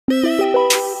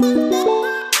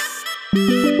What's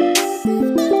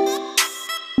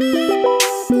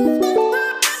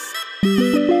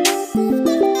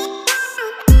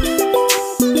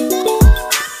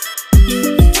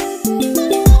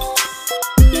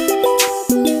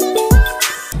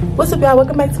up, y'all?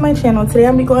 Welcome back to my channel. Today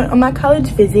I'm gonna be going on my college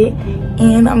visit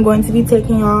and I'm going to be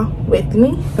taking y'all with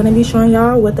me. I'm gonna be showing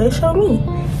y'all what they show me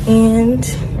and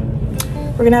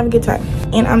we're gonna have a good time.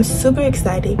 And I'm super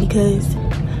excited because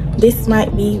this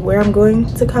might be where I'm going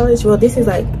to college. Well, this is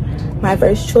like my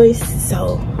first choice,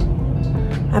 so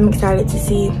I'm excited to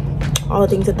see all the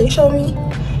things that they show me.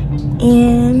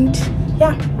 And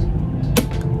yeah,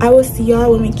 I will see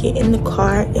y'all when we get in the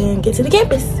car and get to the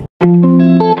campus.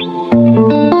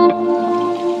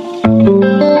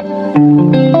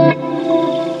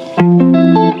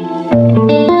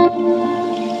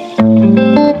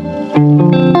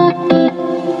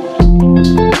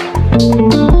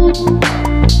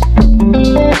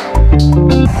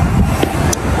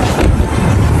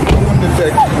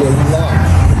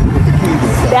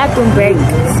 Bathroom break,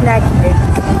 snack break.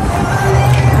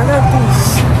 I got these.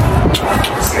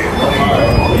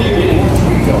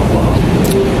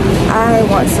 I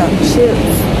want some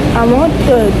chips. I want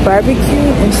the barbecue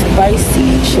and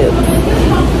spicy chips,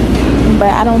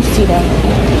 but I don't see them.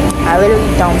 I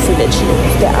literally don't see the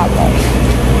chips that I want.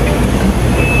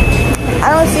 I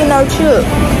don't see no chip.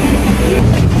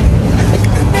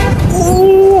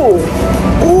 Ooh,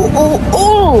 ooh, ooh,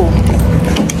 ooh.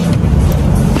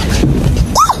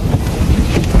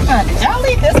 Did y'all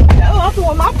leave this dough open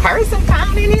with my purse and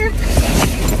pound in here?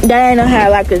 That ain't know how I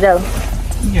like the dough.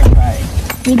 You're right.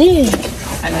 You did.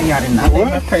 I know y'all did not leave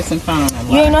my purse and phone.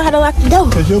 You ain't know how to lock the dough.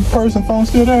 Is your purse and phone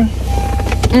still there?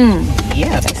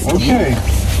 Yeah, that's Okay.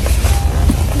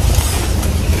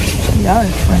 Y'all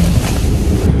is funny.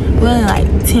 We're like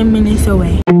 10 minutes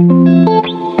away.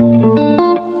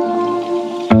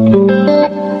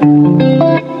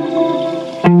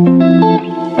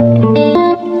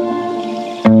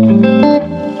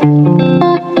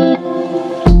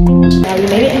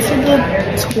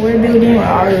 Tour building where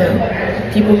all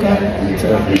the people come to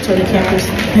the campus,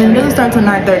 and it doesn't start till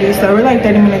 9:30, so we're like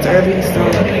 30 minutes early. So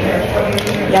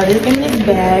yeah, just in this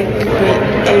bag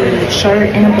with a shirt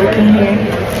and a book in here,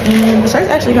 and the shirt's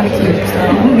actually kind of cute, so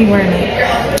I'm gonna be wearing it.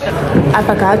 I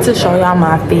forgot to show y'all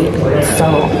my fit, so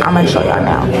I'm gonna show y'all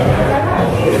now.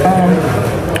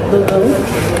 Blue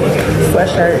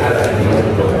sweatshirt,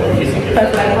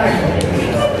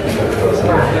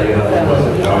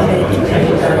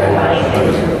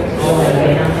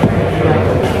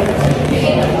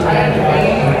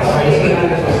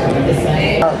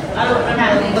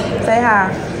 say hi.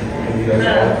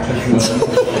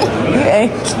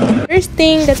 First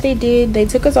thing that they did, they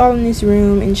took us all in this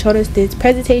room and showed us this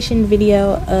presentation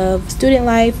video of student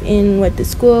life and what the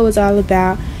school was all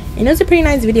about, and it was a pretty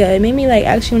nice video. It made me like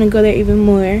actually want to go there even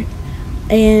more.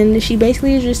 And she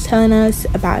basically was just telling us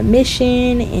about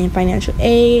admission and financial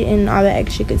aid and all that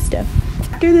extra good stuff.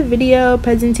 After the video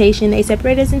presentation, they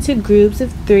separated us into groups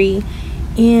of 3,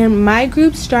 and my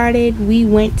group started. We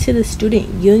went to the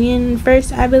student union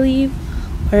first, I believe,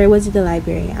 or was it the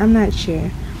library? I'm not sure,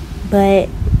 but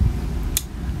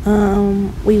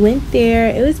we went there.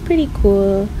 It was pretty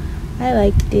cool. I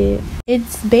liked it.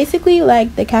 It's basically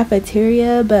like the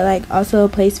cafeteria, but like also a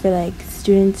place for like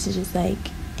students to just like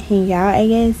hang out, I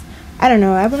guess. I don't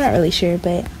know, I'm not really sure,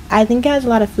 but I think it has a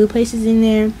lot of food places in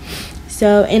there.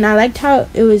 So, and I liked how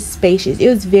it was spacious. It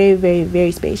was very, very,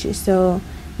 very spacious, so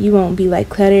you won't be like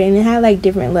cluttered, and it had like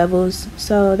different levels,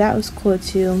 so that was cool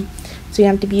too. So you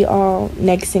have to be all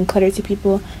next and cluttered to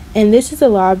people. And this is the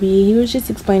lobby. He was just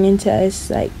explaining to us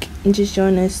like and just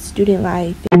showing us student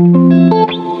life.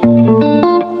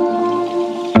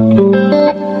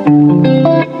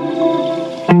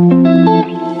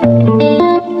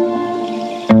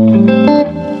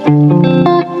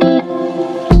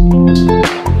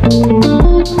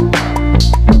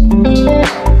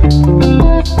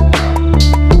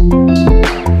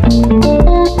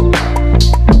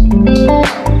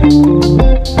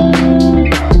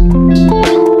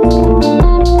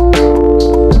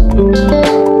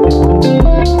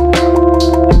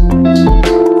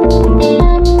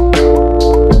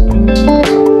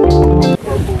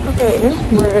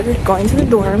 We're going to the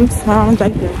dorms.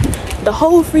 Like the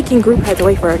whole freaking group had to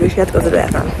wait for her because she had to go to the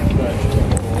bathroom.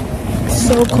 It's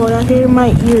so cold out here.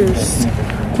 My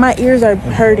ears are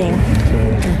hurting.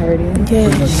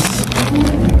 Yes.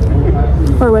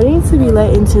 We're ready to be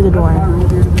let into the dorm.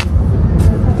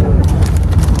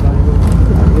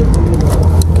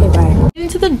 Okay, bye.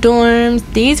 Into the dorms.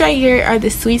 These right here are the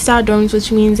suite style dorms,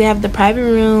 which means they have the private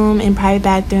room and private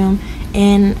bathroom.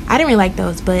 And I didn't really like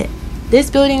those, but This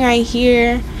building right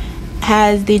here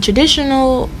has the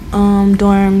traditional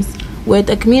dorms with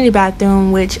a community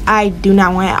bathroom, which I do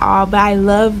not want at all, but I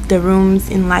love the rooms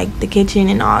and like the kitchen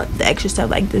and all the extra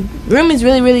stuff. Like the room is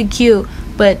really cute,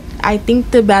 but I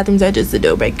think the bathrooms are just a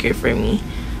deal breaker for me.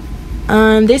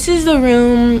 This is the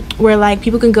room where like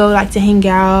people can go like to hang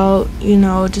out, you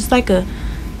know, just like a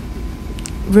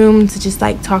room to just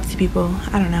like talk to people.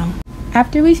 I don't know.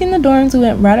 After we seen the dorms, we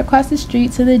went right across the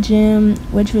street to the gym,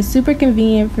 which was super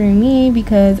convenient for me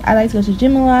because I like to go to the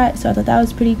gym a lot, so I thought that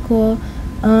was pretty cool.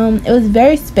 It was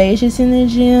very spacious in the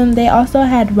gym. They also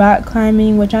had rock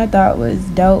climbing, which I thought was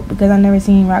dope because I've never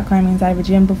seen rock climbing inside of a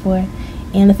gym before.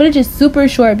 And the footage is super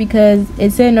short because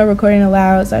it said no recording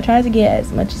allowed, so I tried to get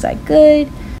as much as I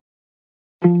could.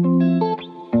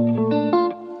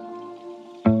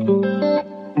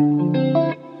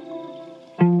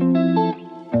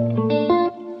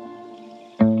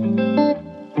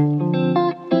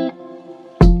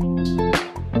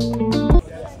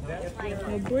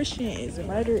 Abortion is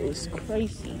murder is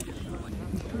crazy.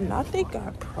 Not they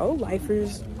got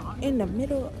pro-lifers in the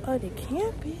middle of the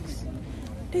campus.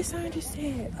 This I just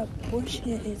said abortion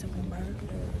is murder.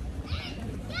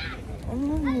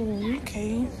 Oh,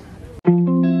 okay.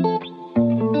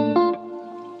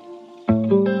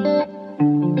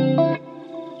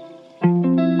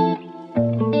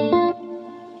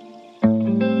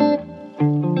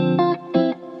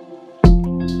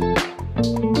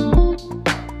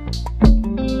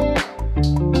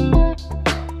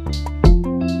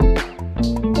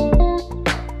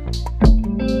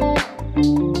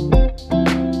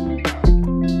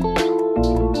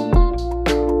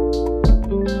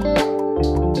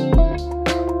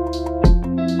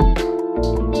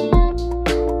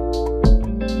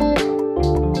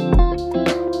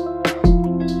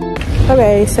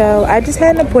 Okay, so I just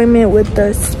had an appointment with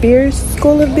the Spears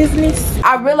School of Business.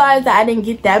 I realized that I didn't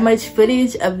get that much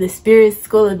footage of the Spears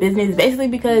School of Business, basically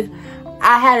because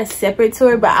I had a separate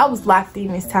tour, but I was locked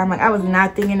in this time. Like, I was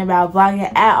not thinking about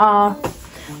vlogging at all.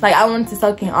 Like, I wanted to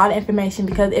soak in all the information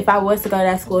because if I was to go to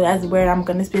that school, that's where I'm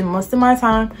going to spend most of my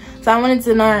time. So I wanted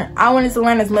to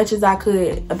learn as much as I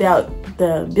could about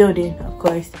the building, of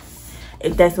course.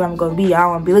 If that's where I'm going to be, I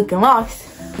don't want to be looking lost.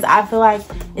 I feel like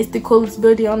it's the coolest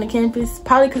building on the campus,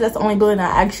 probably because that's the only building I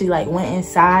actually like went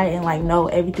inside and like know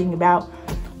everything about.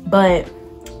 But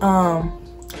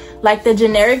like the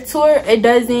generic tour, it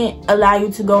doesn't allow you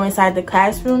to go inside the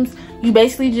classrooms. You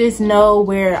basically just know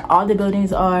where all the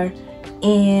buildings are,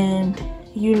 and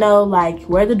you know like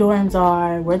where the dorms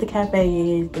are, where the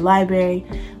cafe is, the library,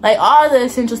 like all the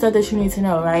essential stuff that you need to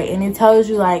know, right? And it tells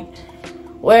you like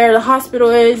where the hospital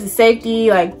is, the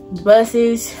safety, like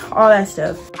buses, all that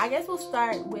stuff. I guess we'll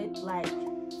start with like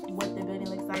what the building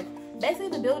looks like. Basically,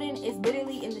 the building is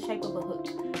literally in the shape of a hook.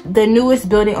 The newest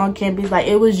building on campus, like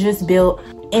it was just built,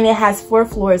 and it has 4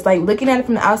 floors. Like looking at it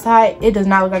from the outside, it does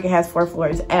not look like it has 4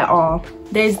 floors at all.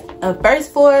 There's a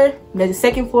first floor, there's a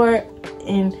second floor,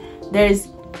 and there's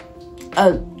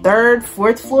a 3rd,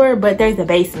 4th floor, but there's a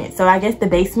basement. So I guess the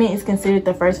basement is considered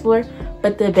the first floor.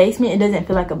 But the basement, it doesn't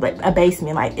feel like a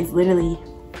basement. Like it's literally,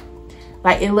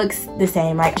 like it looks the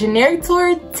same. Like generic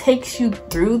tour takes you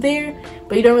through there,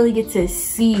 but you don't really get to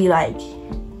see like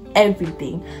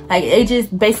everything. Like it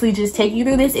just basically just take you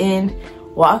through this end,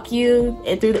 walk you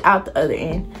out the other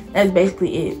end. That's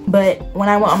basically it. But when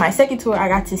I went on my second tour, I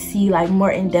got to see like more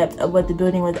in depth of what the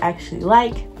building was actually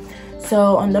like.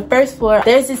 So on the first floor,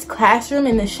 there's this classroom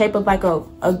in the shape of like a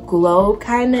globe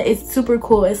kind of. It's super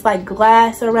cool. It's like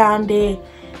glass around it.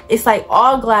 It's like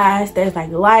all glass. There's like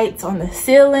lights on the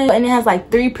ceiling, and it has like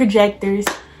 3 projectors.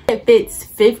 It fits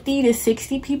 50 to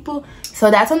 60 people. So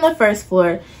that's on the first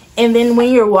floor. And then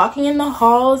when you're walking in the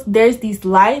halls, there's these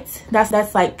lights.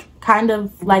 That's like kind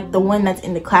of like the one that's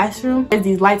in the classroom. There's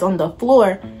these lights on the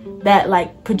floor that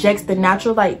like projects the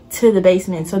natural light to the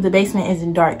basement, so the basement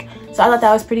isn't dark. So I thought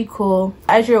that was pretty cool.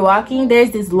 As you're walking, there's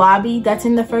this lobby that's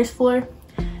in the first floor.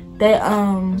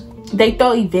 They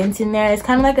throw events in there. It's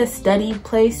kind of like a study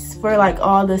place for like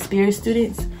all the Spears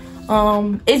students.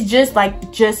 It's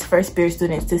just for Spears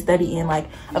students to study in. Like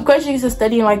of course you used to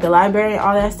study in like the library and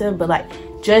all that stuff, but like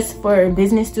just for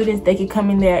business students, they could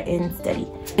come in there and study.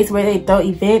 It's where they throw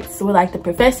events with like the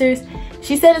professors.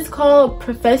 She said it's called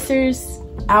Professors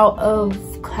Out of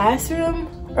Classroom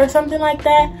or something like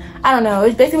that. I don't know.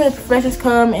 It's basically when the professors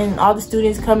come and all the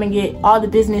students come and get, all the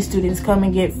business students come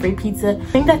and get free pizza. I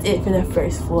think that's it for the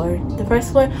first floor. The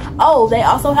first floor. Oh, they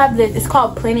also have this, it's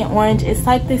called Planet Orange. It's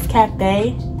like this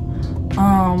cafe.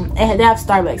 And they have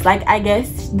Starbucks. Like I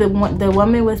guess the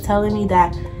woman was telling me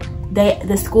that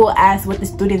the school asked what the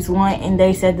students want, and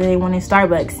they said that they wanted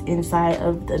Starbucks inside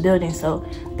of the building, so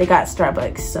they got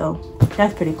Starbucks. So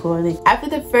that's pretty cool. After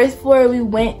the first floor, we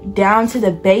went down to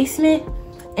the basement,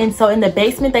 and so in the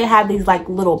basement they have these like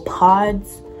little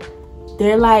pods.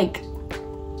 They're like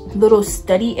little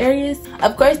study areas.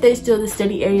 Of course, there's still the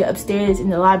study area upstairs in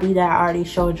the lobby that I already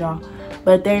showed y'all,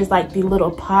 but there's like the little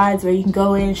pods where you can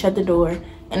go in, shut the door,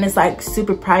 and it's like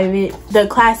super private. The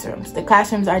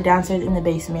classrooms are downstairs in the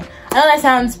basement. I know that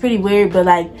sounds pretty weird, but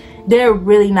like they're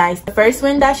really nice. The first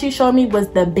one that she showed me was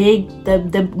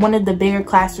the one of the bigger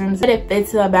classrooms. It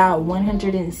fits about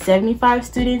 175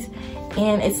 students,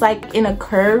 and it's like in a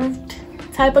curved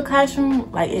type of classroom,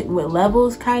 like with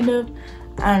levels kind of.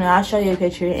 I don't know, I'll show you a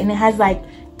picture. And it has like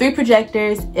 3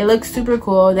 projectors. It looks super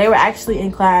cool. They were actually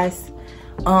in class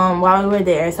while we were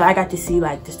there, so I got to see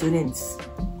like the students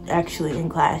actually in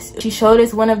class. She showed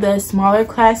us one of the smaller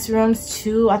classrooms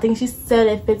too. I think she said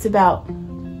it fits about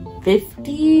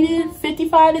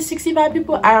 55 to 65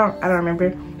 people. I don't remember.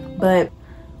 But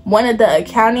one of the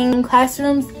accounting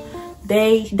classrooms,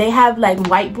 they have like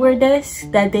whiteboard desks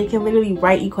that they can literally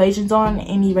write equations on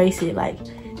and erase it. Like,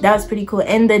 that was pretty cool.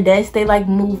 And the desks, they like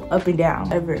move up and down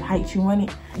whatever height you want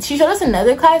it. She showed us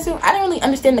another classroom. I didn't really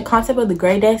understand the concept of the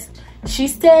gray desk. She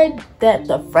said that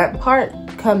the front part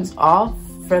comes off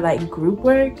for like group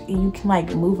work and you can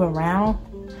like move around.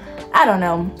 I don't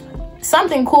know,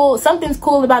 something's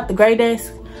cool about the gray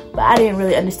desk, but I didn't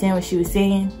really understand what she was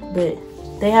saying. But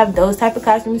they have those type of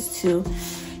classrooms too.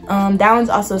 That one's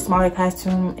also a smaller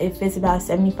classroom. It fits about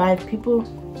 75 people.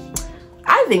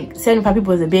 I think 75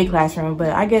 people is a big classroom, but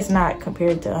I guess not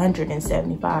compared to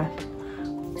 175.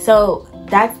 So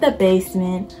that's the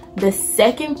basement. The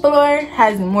second floor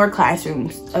has more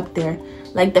classrooms up there.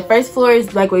 Like the first floor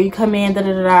is like where you come in,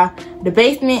 The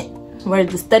basement, where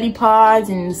the study pods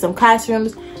and some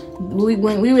classrooms.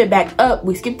 When we went back up,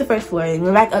 we skipped the first floor and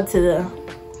we're back up to the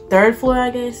 3rd floor,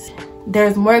 I guess.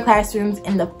 There's more classrooms,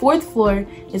 and the 4th floor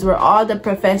is where all the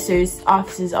professors'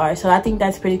 offices are. So I think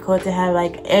that's pretty cool to have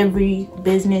like every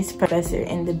business professor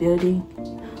in the building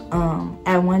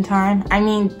at one time. I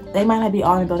mean, they might not be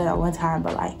all in the building at one time,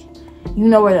 but like, you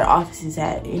know where their office is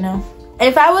at, you know?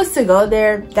 If I was to go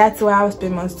there, that's where I would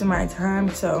spend most of my time.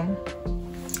 So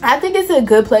I think it's a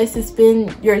good place to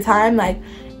spend your time. Like,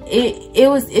 it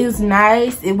was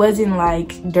nice. It wasn't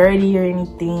like dirty or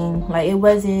anything. Like, it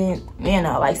wasn't, you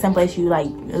know, like someplace you like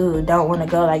don't want to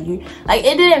go. Like,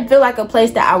 it didn't feel like a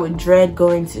place that I would dread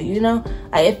going to, you know?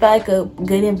 Like, it felt like a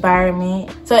good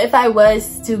environment. So if I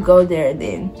was to go there,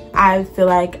 then I feel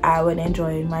like I would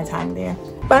enjoy my time there.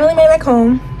 Finally made it back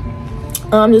home.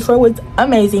 This tour was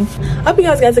amazing. I hope you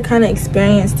guys got to kind of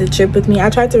experience the trip with me. I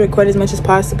tried to record as much as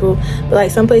possible, but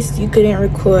like some places you couldn't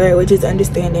record, which is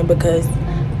understanding because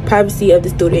privacy of the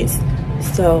students.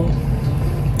 So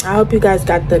I hope you guys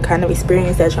got the kind of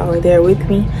experience that y'all were there with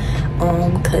me,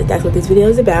 because that's what this video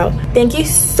is about. Thank you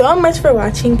so much for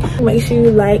watching. Make sure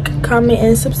you like, comment,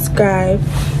 and subscribe,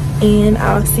 and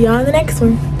I'll see y'all in the next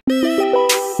one.